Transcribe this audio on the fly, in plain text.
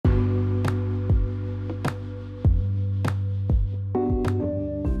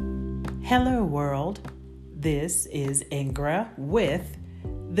Hello world, this is Ingra with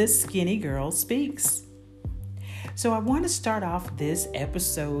The Skinny Girl Speaks. So I want to start off this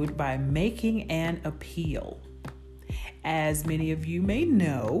episode by making an appeal. As many of you may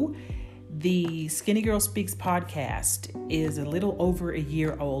know, the Skinny Girl Speaks podcast is a little over a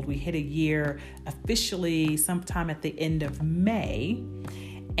year old. We hit a year officially sometime at the end of May.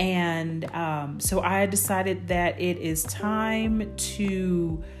 And so I decided that it is time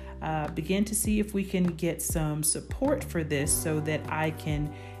to begin to see if we can get some support for this so that I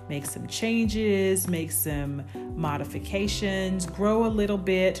can make some changes, make some modifications, grow a little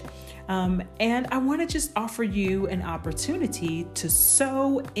bit. And I want to just offer you an opportunity to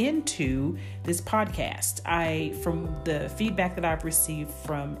sow into this podcast. From the feedback that I've received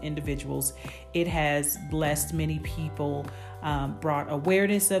from individuals, it has blessed many people, brought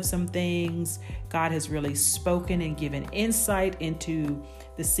awareness of some things. God has really spoken and given insight into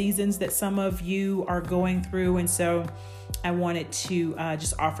the seasons that some of you are going through. And so I wanted to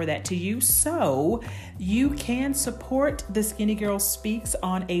just offer that to you. So you can support The Skinny Girl Speaks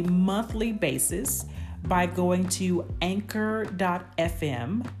on a monthly basis by going to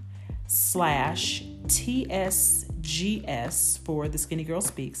anchor.fm/TSGS for The Skinny Girl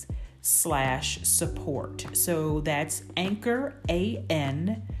Speaks /support. So that's Anchor,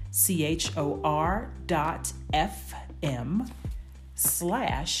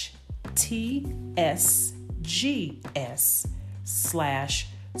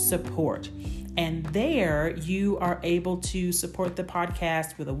 And there you are able to support the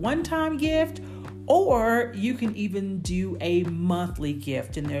podcast with a one-time gift, or you can even do a monthly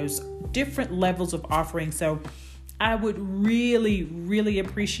gift. And there's different levels of offering. So I would really, really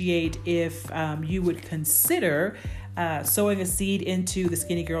appreciate if you would consider sowing a seed into The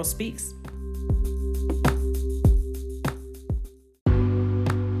Skinny Girl Speaks.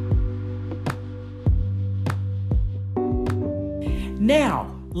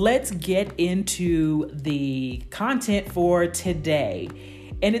 Now, let's get into the content for today.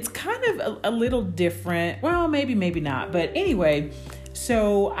 And it's kind of a little different. Well, maybe not. But anyway,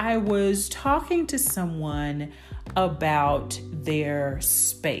 so I was talking to someone about their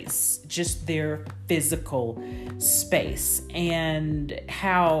space, just their physical space, and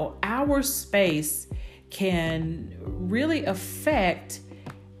how our space can really affect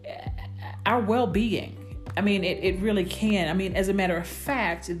our well-being. I mean, it really can. I mean, as a matter of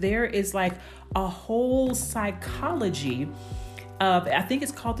fact, there is like a whole psychology of, I think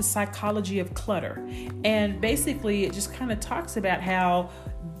it's called the psychology of clutter. And basically it just kind of talks about how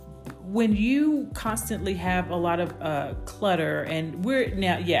when you constantly have a lot of clutter, and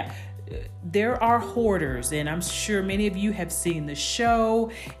there are hoarders, and I'm sure many of you have seen the show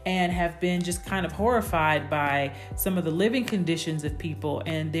and have been just kind of horrified by some of the living conditions of people.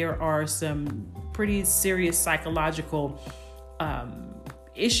 And there are some pretty serious psychological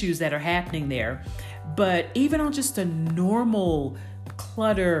issues that are happening there. But even on just a normal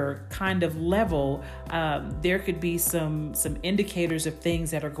clutter kind of level, there could be some indicators of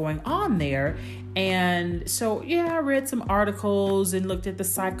things that are going on there. And so, I read some articles and looked at the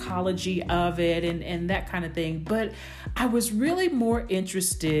psychology of it and that kind of thing. But I was really more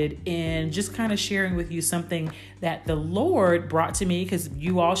interested in just kind of sharing with you something that the Lord brought to me, because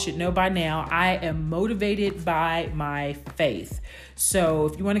you all should know by now, I am motivated by my faith. So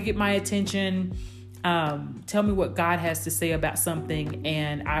if you want to get my attention, tell me what God has to say about something,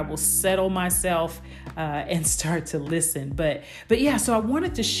 and I will settle myself and start to listen. But so I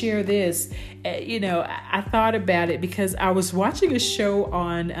wanted to share this. I thought about it because I was watching a show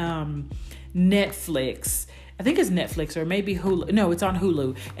on Netflix. I think it's Netflix or maybe Hulu. No, it's on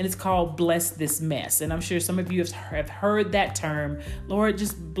Hulu, and it's called Bless This Mess. And I'm sure some of you have heard that term. Lord,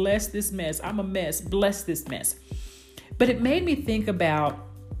 just bless this mess. I'm a mess. Bless this mess. But it made me think about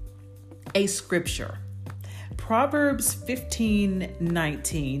a scripture, Proverbs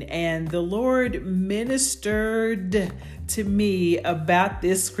 15:19, and the Lord ministered to me about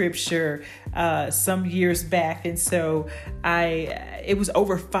this scripture some years back. And so it was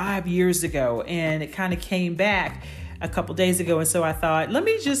over 5 years ago, and it kind of came back a couple days ago. And so I thought,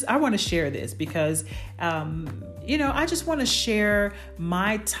 I want to share this because, I just want to share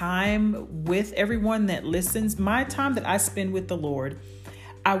my time with everyone that listens, my time that I spend with the Lord.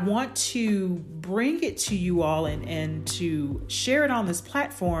 I want to bring it to you all and to share it on this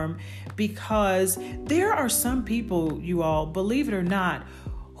platform, because there are some people, you all, believe it or not,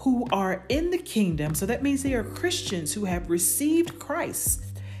 who are in the kingdom. So that means they are Christians who have received Christ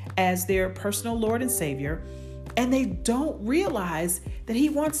as their personal Lord and Savior, and they don't realize that He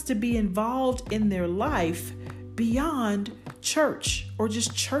wants to be involved in their life beyond church or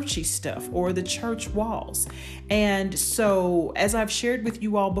just churchy stuff or the church walls. And so, as I've shared with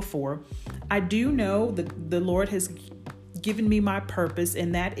you all before, I do know that the Lord has given me my purpose,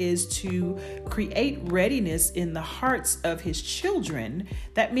 and that is to create readiness in the hearts of his children.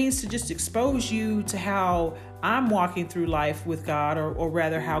 That means to just expose you to how I'm walking through life with God, or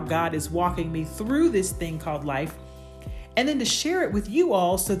rather how God is walking me through this thing called life, and then to share it with you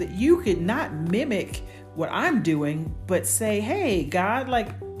all so that you could not mimic what I'm doing, but say, hey, God,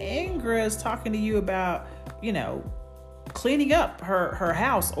 like Ingra is talking to you about, cleaning up her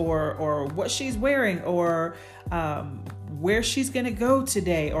house or what she's wearing or where she's going to go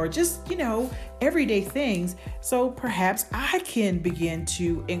today, or just, everyday things. So perhaps I can begin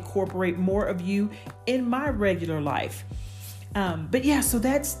to incorporate more of you in my regular life. But yeah, so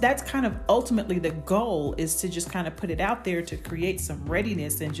that's kind of ultimately the goal, is to just kind of put it out there to create some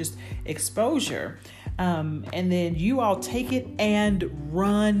readiness and just exposure. And then you all take it and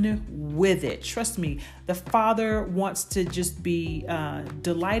run with it. Trust me, the Father wants to just be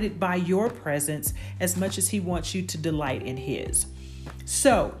delighted by your presence as much as he wants you to delight in his.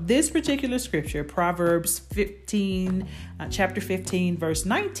 So this particular scripture, Proverbs 15, chapter 15, verse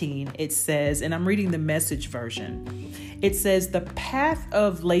 19, it says, and I'm reading the Message version. It says, the path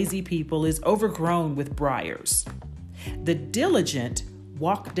of lazy people is overgrown with briars. The diligent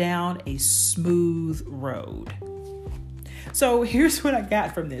walk down a smooth road. So here's what I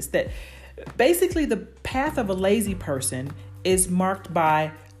got from this, that basically the path of a lazy person is marked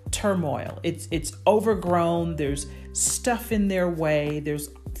by turmoil. It's overgrown. There's stuff in their way. There's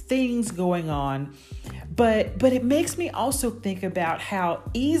things going on. But it makes me also think about how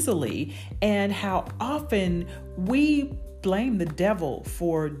easily and how often we blame the devil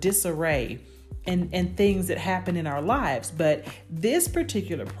for disarray and things that happen in our lives. But this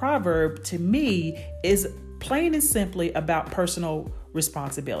particular proverb, to me, is plain and simply about personal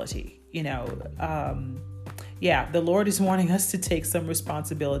responsibility. The Lord is wanting us to take some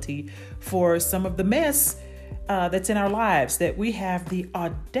responsibility for some of the mess that's in our lives, that we have the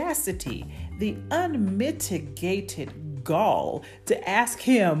audacity, the unmitigated gall to ask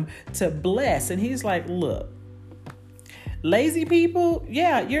him to bless. And he's like, look, lazy people,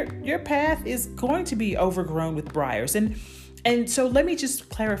 your path is going to be overgrown with briars. And so let me just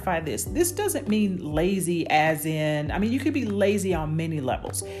clarify this. This doesn't mean lazy as in, you could be lazy on many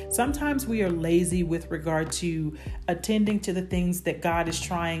levels. Sometimes we are lazy with regard to attending to the things that God is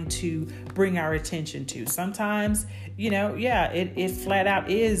trying to bring our attention to. Sometimes, it flat out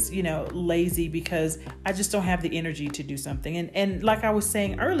is, lazy because I just don't have the energy to do something. And like I was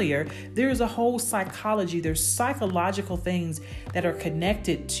saying earlier, there's a whole psychology, there's psychological things that are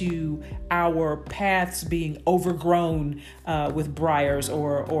connected to our paths being overgrown with briars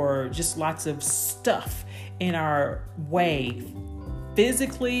or just lots of stuff in our way,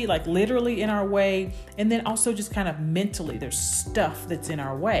 physically, like literally in our way, and then also just kind of mentally, there's stuff that's in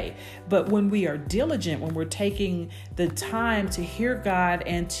our way. But when we are diligent, when we're taking the time to hear God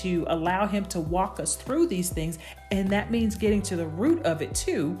and to allow him to walk us through these things, and that means getting to the root of it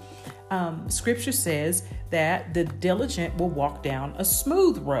too, scripture says that the diligent will walk down a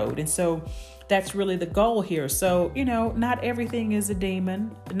smooth road. And so that's really the goal here. So, not everything is a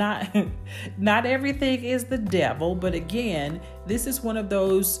demon, not everything is the devil. But again, this is one of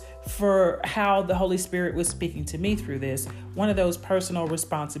those, for how the Holy Spirit was speaking to me through this, one of those personal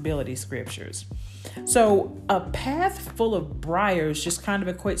responsibility scriptures. So a path full of briars just kind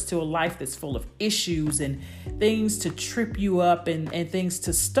of equates to a life that's full of issues and things to trip you up and things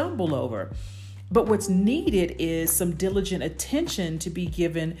to stumble over. But what's needed is some diligent attention to be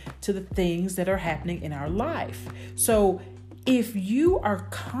given to the things that are happening in our life. So if you are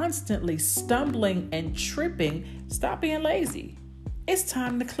constantly stumbling and tripping, stop being lazy. It's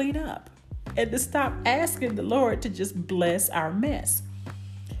time to clean up and to stop asking the Lord to just bless our mess.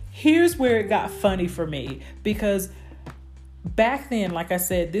 Here's where it got funny for me, because back then, like I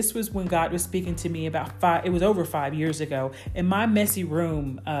said, this was when God was speaking to me it was over 5 years ago, and my messy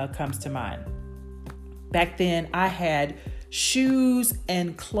room comes to mind. Back then, I had shoes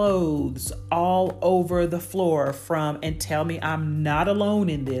and clothes all over the floor and tell me I'm not alone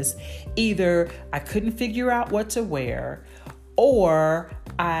in this. Either I couldn't figure out what to wear, or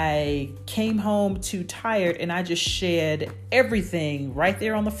I came home too tired and I just shed everything right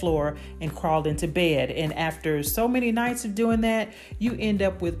there on the floor and crawled into bed. And after so many nights of doing that, you end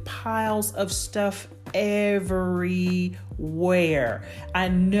up with piles of stuff everywhere. I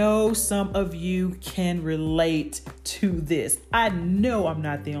know some of you can relate to this. I know I'm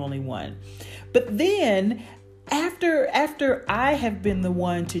not the only one. But then after I have been the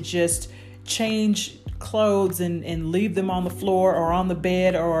one to just, change clothes and leave them on the floor or on the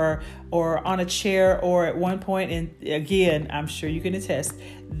bed or on a chair, or at one point, and again, I'm sure you can attest,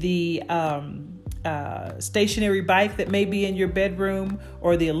 the stationary bike that may be in your bedroom,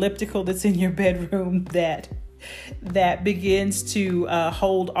 or the elliptical that's in your bedroom that begins to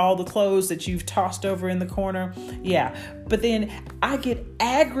hold all the clothes that you've tossed over in the corner. Yeah. But then I get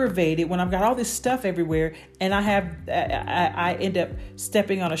aggravated when I've got all this stuff everywhere and I end up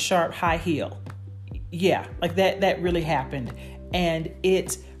stepping on a sharp high heel. Yeah. Like that really happened. And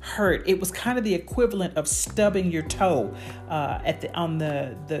it hurt. It was kind of the equivalent of stubbing your toe on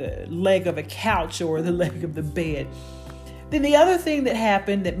the leg of a couch or the leg of the bed. Then the other thing that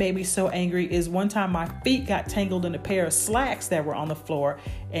happened that made me so angry is one time my feet got tangled in a pair of slacks that were on the floor.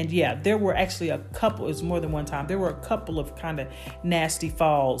 And yeah, there were actually it was more than one time. There were a couple of kind of nasty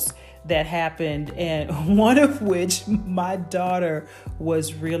falls that happened. And one of which my daughter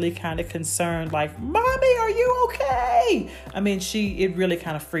was really kind of concerned, like, "Mommy, are you okay?" I mean, it really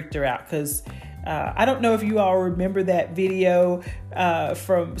kind of freaked her out because I don't know if you all remember that video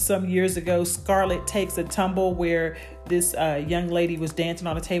from some years ago. Scarlett Takes a Tumble, where this young lady was dancing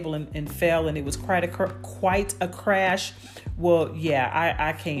on a table and fell, and it was quite a crash. Well, yeah,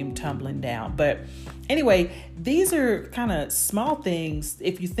 I came tumbling down. But anyway, these are kind of small things,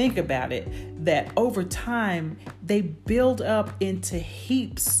 if you think about it, that over time they build up into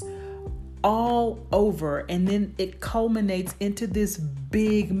heaps all over, and then it culminates into this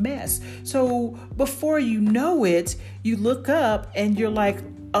big mess. So before you know it, you look up and you're like,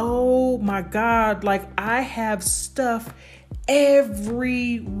 oh my God, like I have stuff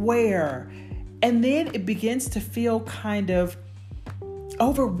everywhere. And then it begins to feel kind of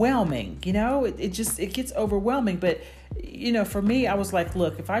overwhelming, it gets overwhelming. But for me, I was like,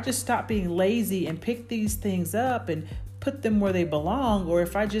 look, if I just stop being lazy and pick these things up and put them where they belong, or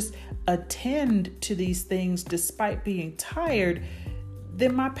if I just attend to these things despite being tired,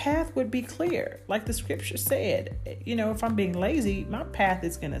 then my path would be clear. Like the scripture said, if I'm being lazy, my path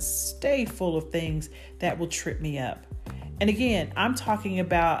is going to stay full of things that will trip me up. And again, I'm talking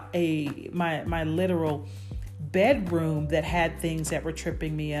about my literal bedroom that had things that were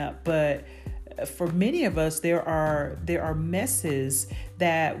tripping me up. But for many of us, there are messes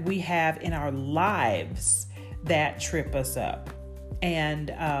that we have in our lives that trip us up.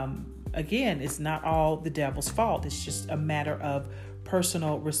 And again, it's not all the devil's fault. It's just a matter of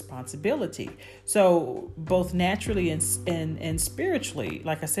personal responsibility. So both naturally and spiritually,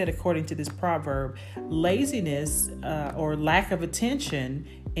 like I said, according to this proverb, laziness or lack of attention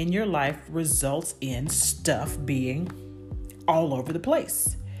in your life results in stuff being all over the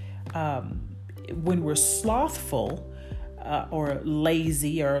place. When we're slothful or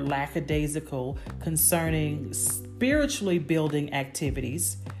lazy or lackadaisical concerning spiritually building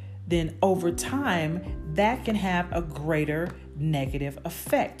activities, then over time that can have a greater negative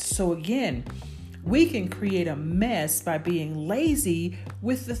effect. So again, we can create a mess by being lazy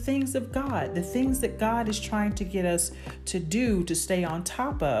with the things of God, the things that God is trying to get us to do, to stay on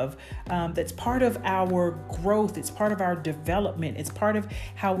top of. That's part of our growth. It's part of our development. It's part of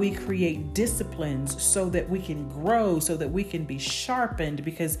how we create disciplines so that we can grow, so that we can be sharpened.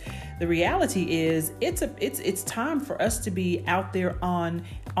 Because the reality is, it's time for us to be out there on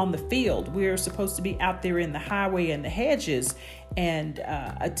the field. We're supposed to be out there in the highway and the hedges and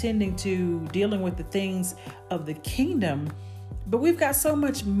attending to dealing with the things of the kingdom. But we've got so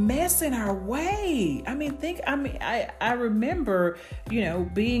much mess in our way. I remember,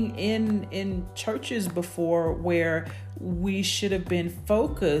 being in churches before where we should have been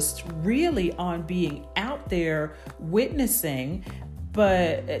focused really on being out there witnessing,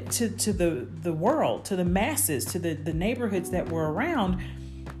 but to the world, to the masses, to the neighborhoods that were around.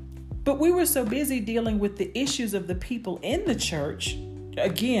 But we were so busy dealing with the issues of the people in the church,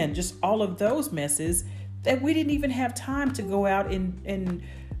 again, just all of those messes, that we didn't even have time to go out and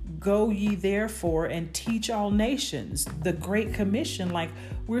go ye therefore and teach all nations, the Great Commission, like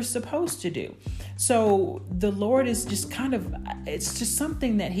we're supposed to do. So the Lord is just it's just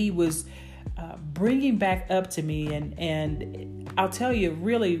something that he was bringing back up to me. And I'll tell you,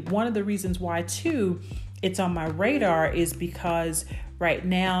 really, one of the reasons why too it's on my radar is because right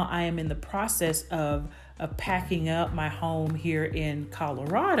now I am in the process of packing up my home here in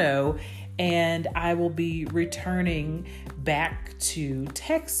Colorado, and I will be returning back to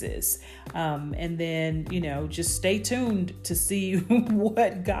Texas. And then, just stay tuned to see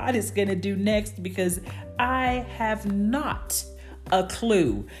what God is going to do next, because I have not a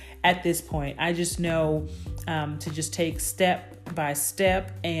clue at this point. I just know to just take step by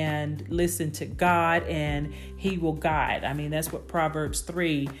step and listen to God, and he will guide. That's what Proverbs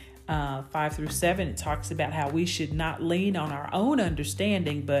 3 5-7, it talks about how we should not lean on our own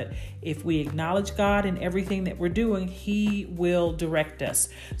understanding, but if we acknowledge God in everything that we're doing, He will direct us.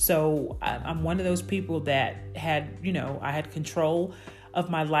 So I'm one of those people that had, I had control of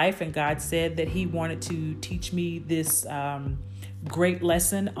my life, and God said that He wanted to teach me this great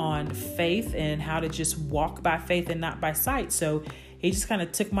lesson on faith and how to just walk by faith and not by sight. So He just kind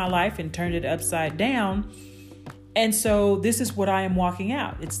of took my life and turned it upside down. And so this is what I am walking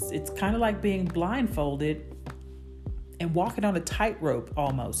out. It's kind of like being blindfolded and walking on a tightrope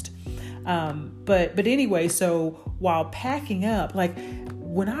almost. But anyway, so while packing up, like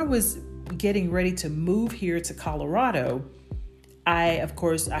when I was getting ready to move here to Colorado, I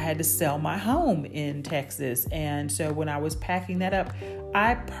had to sell my home in Texas. And so when I was packing that up,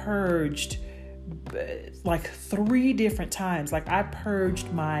 I purged like 3 different times. Like I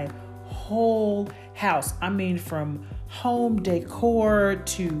purged my whole house. I mean, from home decor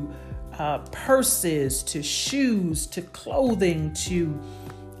to purses to shoes to clothing to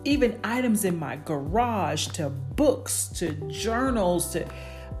even items in my garage to books to journals to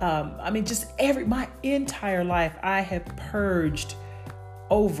my entire life I have purged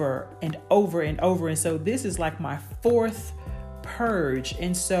over and over and over. And so this is like my 4th purge.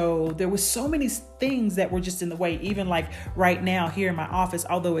 And so there was so many things that were just in the way. Even like right now here in my office,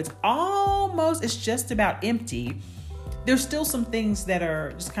 although it's just about empty, there's still some things that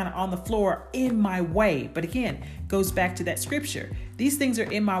are just kind of on the floor in my way. But again, goes back to that scripture. These things are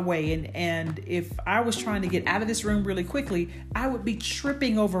in my way. And if I was trying to get out of this room really quickly, I would be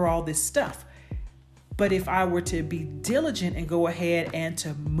tripping over all this stuff. But if I were to be diligent and go ahead and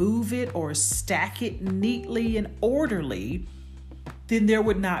to move it or stack it neatly and orderly, then there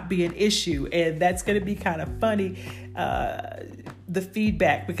would not be an issue. And that's going to be kind of funny, the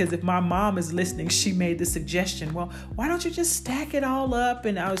feedback, because if my mom is listening, she made the suggestion, well, why don't you just stack it all up?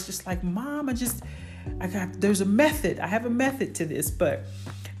 And I was just like, Mom, there's a method. I have a method to this, but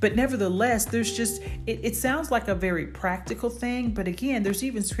nevertheless, there's just, it sounds like a very practical thing. But again, there's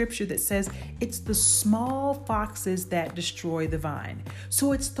even scripture that says it's the small foxes that destroy the vine.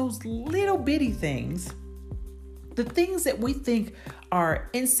 So it's those little bitty things, the things that we think are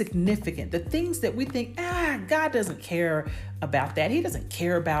insignificant, the things that we think, God doesn't care about that. He doesn't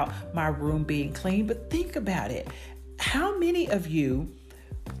care about my room being clean. But think about it. How many of you,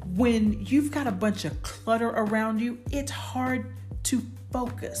 when you've got a bunch of clutter around you, it's hard to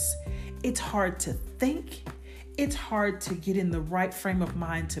focus. It's hard to think. It's hard to get in the right frame of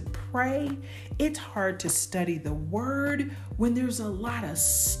mind to pray. It's hard to study the word when there's a lot of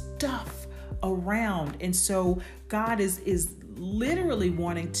stuff around. And so God is literally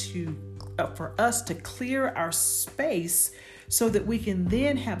wanting for us to clear our space so that we can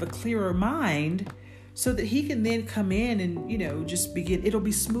then have a clearer mind, so that He can then come in and, just begin. It'll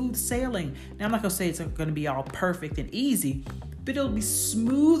be smooth sailing. Now, I'm not going to say it's going to be all perfect and easy, but it'll be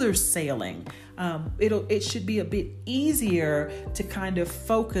smoother sailing. It should be a bit easier to kind of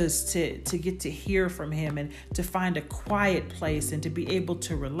focus, to get to hear from Him and to find a quiet place and to be able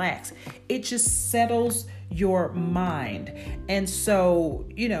to relax. It just settles your mind. And so,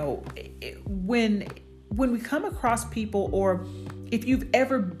 when we come across people, or if you've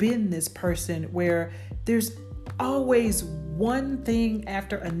ever been this person where there's always one thing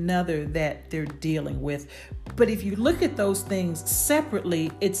after another that they're dealing with, but if you look at those things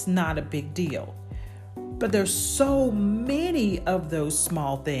separately, it's not a big deal. But there's so many of those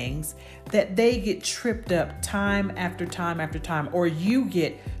small things that they get tripped up time after time after time, or you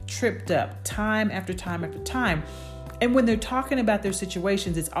get tripped up time after time after time. And when they're talking about their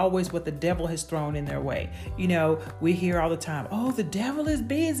situations, it's always what the devil has thrown in their way. We hear all the time, oh, the devil is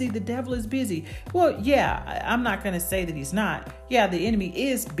busy. The devil is busy. Well, yeah, I'm not going to say that he's not. Yeah, the enemy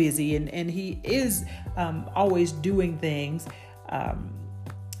is busy and he is always doing things.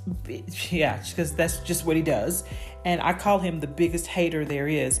 Because that's just what he does. And I call him the biggest hater there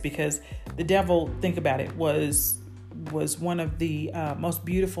is, because the devil, think about it, was one of the most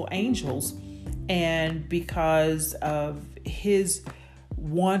beautiful angels. And because of his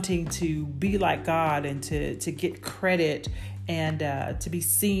wanting to be like God and to get credit and to be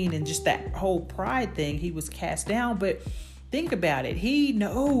seen, and just that whole pride thing, he was cast down. But think about it. He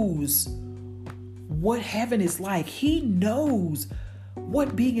knows what heaven is like. He knows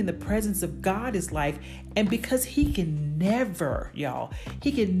what being in the presence of God is like. And because he can never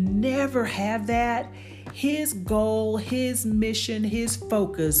have that, his goal, his mission, his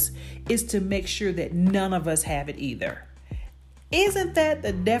focus is to make sure that none of us have it either. Isn't that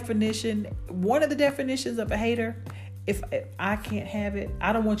the definition, one of the definitions of a hater? If I can't have it,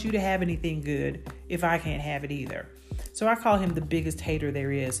 I don't want you to have anything good if I can't have it either. So I call him the biggest hater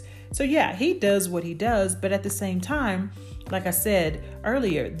there is. So yeah, he does what he does, but at the same time, like I said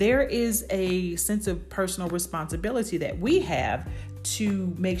earlier, there is a sense of personal responsibility that we have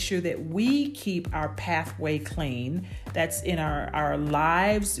to make sure that we keep our pathway clean. That's in our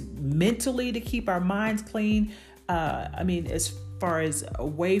lives, mentally, to keep our minds clean. As far as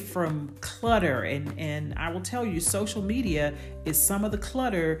away from clutter. And I will tell you, social media is some of the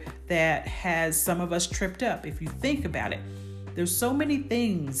clutter that has some of us tripped up. If you think about it, there's so many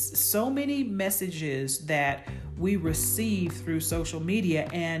things, so many messages that we receive through social media.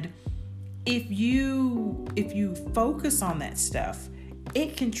 And if you focus on that stuff,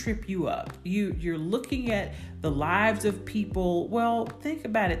 it can trip you up. You're looking at the lives of people. Well, think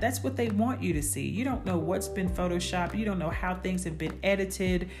about it. That's what they want you to see. You don't know what's been photoshopped. You don't know how things have been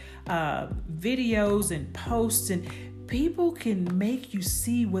edited, videos and posts, and people can make you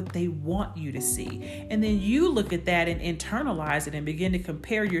see what they want you to see. And then you look at that and internalize it and begin to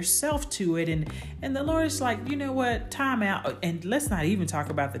compare yourself to it. And the Lord is like, you know what? Time out. And let's not even talk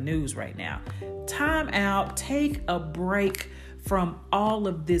about the news right now. Time out. Take a break from all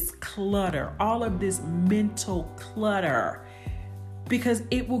of this clutter, all of this mental clutter, because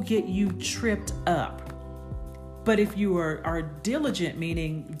it will get you tripped up. But if you are diligent,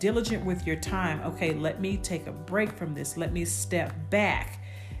 meaning diligent with your time, okay, let me take a break from this, let me step back,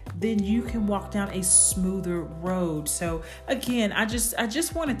 then you can walk down a smoother road. So again, I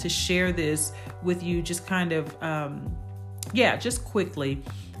just wanted to share this with you, just kind of, just quickly,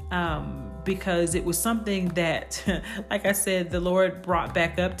 because it was something that, like I said, the Lord brought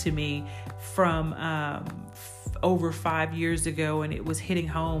back up to me from over 5 years ago, and it was hitting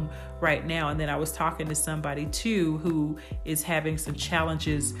home right now. And then I was talking to somebody too who is having some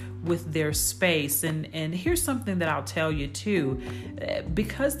challenges with their space. And here's something that I'll tell you too,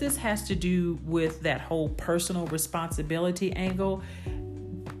 because this has to do with that whole personal responsibility angle.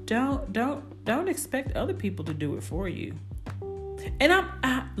 Don't expect other people to do it for you. And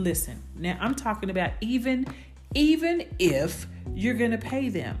listen, now I'm talking about even if you're going to pay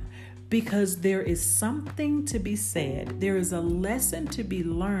them, because there is something to be said. There is a lesson to be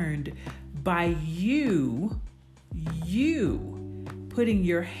learned by you putting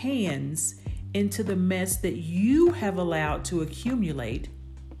your hands into the mess that you have allowed to accumulate.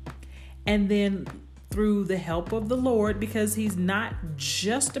 And then through the help of the Lord, because he's not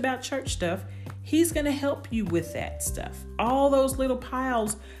just about church stuff, he's going to help you with that stuff. All those little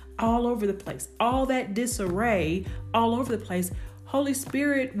piles all over the place, all that disarray all over the place. Holy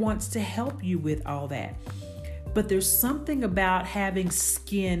Spirit wants to help you with all that. But there's something about having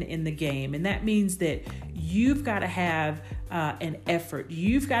skin in the game. And that means that you've got to have an effort.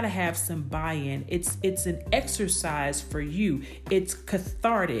 You've got to have some buy-in. It's an exercise for you. It's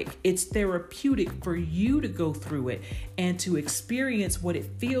cathartic. It's therapeutic for you to go through it and to experience what it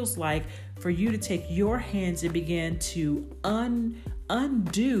feels like for you to take your hands and begin to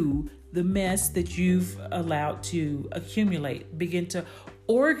undo the mess that you've allowed to accumulate. Begin to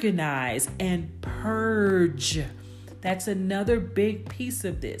organize and purge. That's another big piece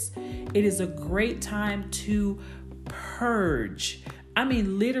of this. It is a great time to purge. I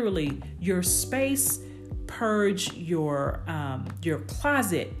mean, literally, your space, purge your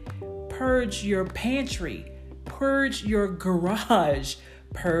closet, purge your pantry, purge your garage,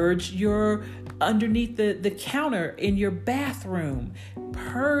 purge your underneath the counter in your bathroom.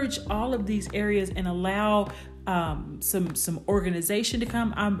 Purge all of these areas and allow some organization to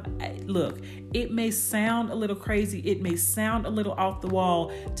come. Look, it may sound a little crazy. It may sound a little off the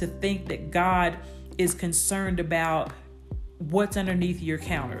wall to think that God is concerned about what's underneath your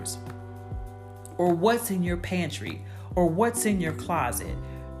counters or what's in your pantry or what's in your closet.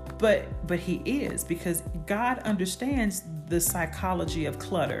 But he is, because God understands the psychology of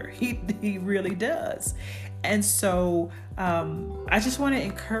clutter. He really does. And so I just want to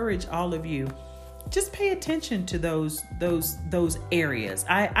encourage all of you, just pay attention to those areas.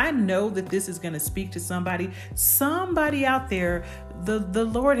 I know that this is going to speak to somebody out there. The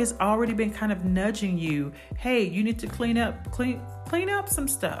Lord has already been kind of nudging you. Hey, you need to clean up some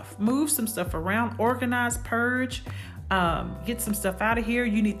stuff, move some stuff around, organize, purge. Get some stuff out of here.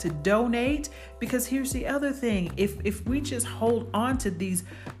 You need to donate, because here's the other thing. If we just hold on to these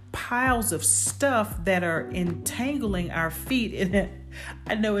piles of stuff that are entangling our feet, and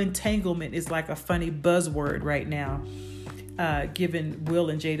I know entanglement is like a funny buzzword right now, given Will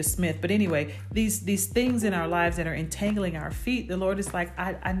and Jada Smith. But anyway, these things in our lives that are entangling our feet, the Lord is like,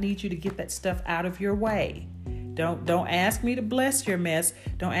 I need you to get that stuff out of your way. Don't ask me to bless your mess.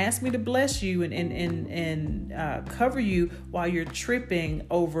 Don't ask me to bless you and cover you while you're tripping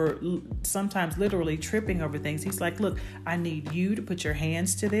over, sometimes literally tripping over things. He's like, look, I need you to put your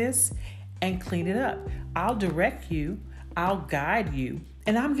hands to this and clean it up. I'll direct you. I'll guide you.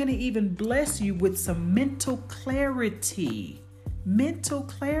 And I'm going to even bless you with some mental clarity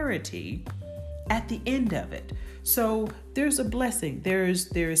at the end of it. So there's a blessing. There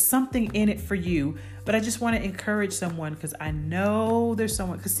is something in it for you. But I just want to encourage someone, because I know there's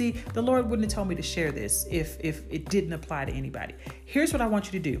someone, because see, the Lord wouldn't have told me to share this if it didn't apply to anybody. Here's what I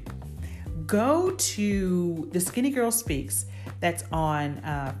want you to do. Go to the Skinny Girl Speaks. That's on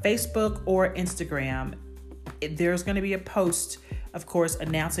Facebook or Instagram. There's going to be a post, of course,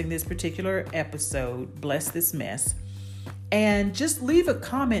 announcing this particular episode, Bless This Mess. And just leave a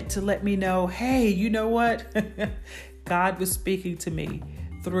comment to let me know, hey, you know what? God was speaking to me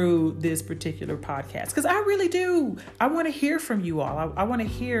through this particular podcast, because I really do. I want to hear from you all. I want to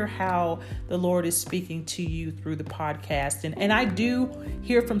hear how the Lord is speaking to you through the podcast. And I do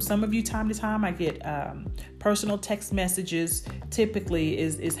hear from some of you time to time. I get personal text messages, typically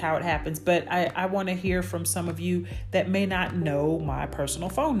is how it happens. But I want to hear from some of you that may not know my personal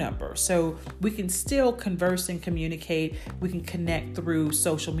phone number. So we can still converse and communicate. We can connect through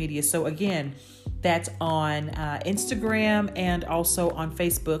social media. So again, that's on Instagram and also on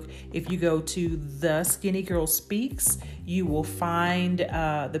Facebook. If you go to The Skinny Girl Speaks, you will find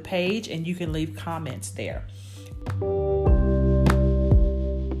the page and you can leave comments there.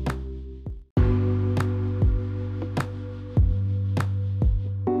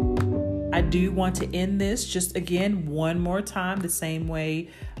 I do want to end this just again one more time the same way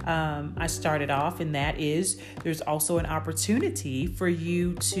I started off, and that is there's also an opportunity for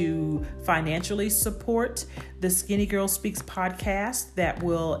you to financially support the Skinny Girl Speaks podcast that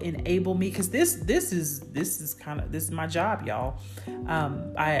will enable me, because this is my job, y'all.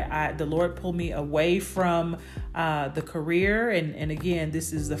 The Lord pulled me away from the career, and again,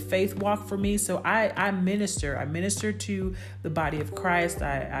 this is a faith walk for me. So I minister to the body of Christ.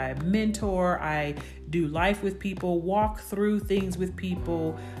 I mentor. I do life with people, walk through things with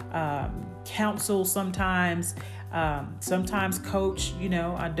people, counsel sometimes coach.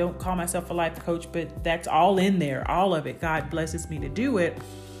 I don't call myself a life coach, but that's all in there, all of it. God blesses me to do it.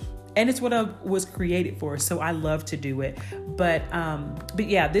 And it's what I was created for. So I love to do it. But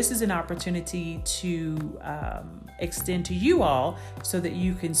yeah, this is an opportunity to extend to you all so that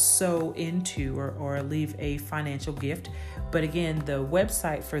you can sow into or leave a financial gift. But again, the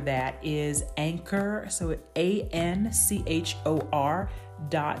website for that is Anchor. So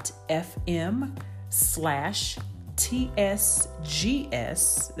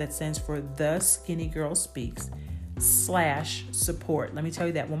ANCHOR.FM/TSGS. That stands for The Skinny Girl Speaks /support. Let me tell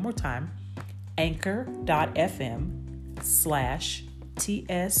you that one more time.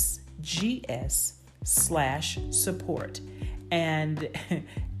 Anchor.FM/TSGS/support. And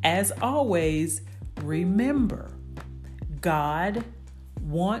as always, remember, God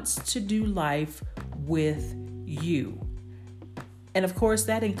wants to do life with you. And of course,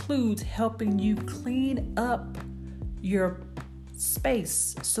 that includes helping you clean up your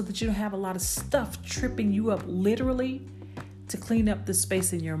space so that you don't have a lot of stuff tripping you up, literally, to clean up the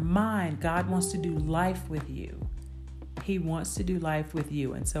space in your mind. God wants to do life with you. He wants to do life with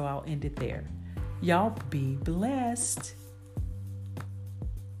you. And so I'll end it there. Y'all be blessed.